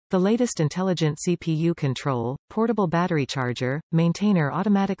The latest intelligent CPU control, portable battery charger, maintainer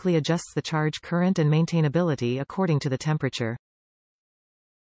automatically adjusts the charge current and maintainability according to the temperature.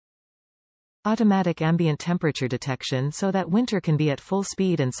 Automatic ambient temperature detection so that winter can be at full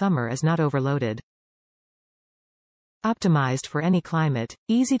speed and summer is not overloaded. Optimized for any climate,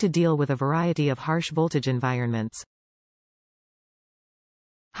 easy to deal with a variety of harsh voltage environments.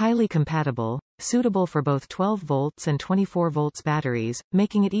 Highly compatible, suitable for both 12 volts and 24 volts batteries,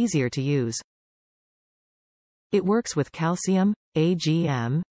 making it easier to use. It works with calcium,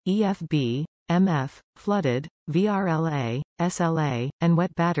 AgM, EFB, MF, flooded, VRLA, SLA, and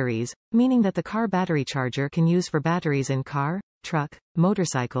wet batteries, meaning that the car battery charger can use for batteries in car, truck,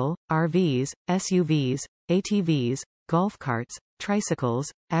 motorcycle, RVs, SUVs, ATVs, golf carts,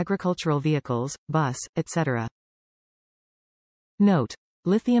 tricycles, agricultural vehicles, bus, etc. Note: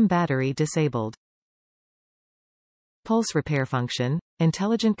 lithium battery disabled. Pulse repair function,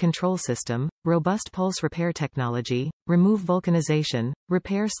 intelligent control system, robust pulse repair technology, remove vulcanization,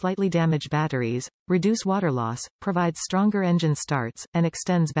 repair slightly damaged batteries, reduce water loss, provides stronger engine starts, and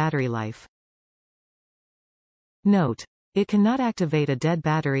extends battery life. Note: it cannot activate a dead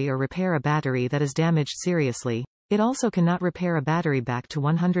battery or repair a battery that is damaged seriously. It also cannot repair a battery back to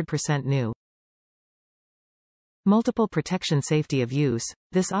 100% new. Multiple protection safety of use.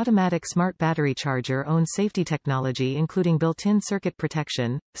 This automatic smart battery charger owns safety technology including built-in circuit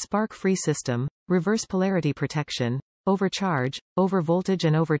protection, spark-free system, reverse polarity protection, overcharge, over-voltage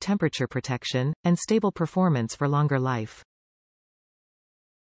and over-temperature protection, and stable performance for longer life.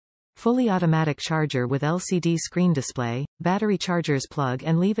 Fully automatic charger with LCD screen display. Battery chargers plug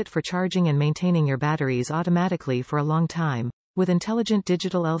and leave it for charging and maintaining your batteries automatically for a long time, with intelligent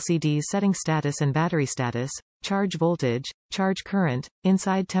digital LCDs setting status and battery status, charge voltage, charge current,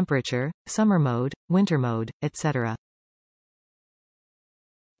 inside temperature, summer mode, winter mode, etc.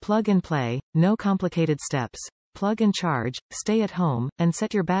 Plug and play, no complicated steps. Plug and charge, stay at home, and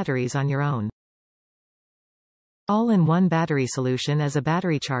set your batteries on your own. All-in-one battery solution as a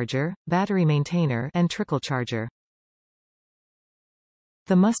battery charger, battery maintainer, and trickle charger.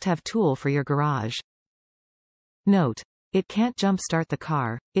 The must-have tool for your garage. Note: it can't jump-start the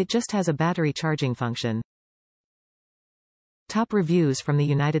car, it just has a battery charging function. Top reviews from the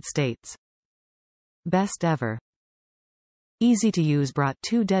United States. Best ever. Easy to use, brought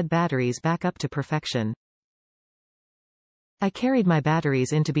 2 dead batteries back up to perfection. I carried my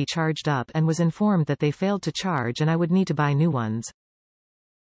batteries in to be charged up and was informed that they failed to charge and I would need to buy new ones.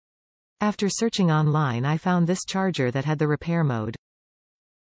 After searching online, I found this charger that had the repair mode.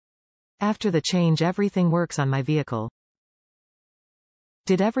 After the change, everything works on my vehicle.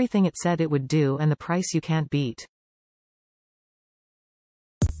 Did everything it said it would do, and the price you can't beat.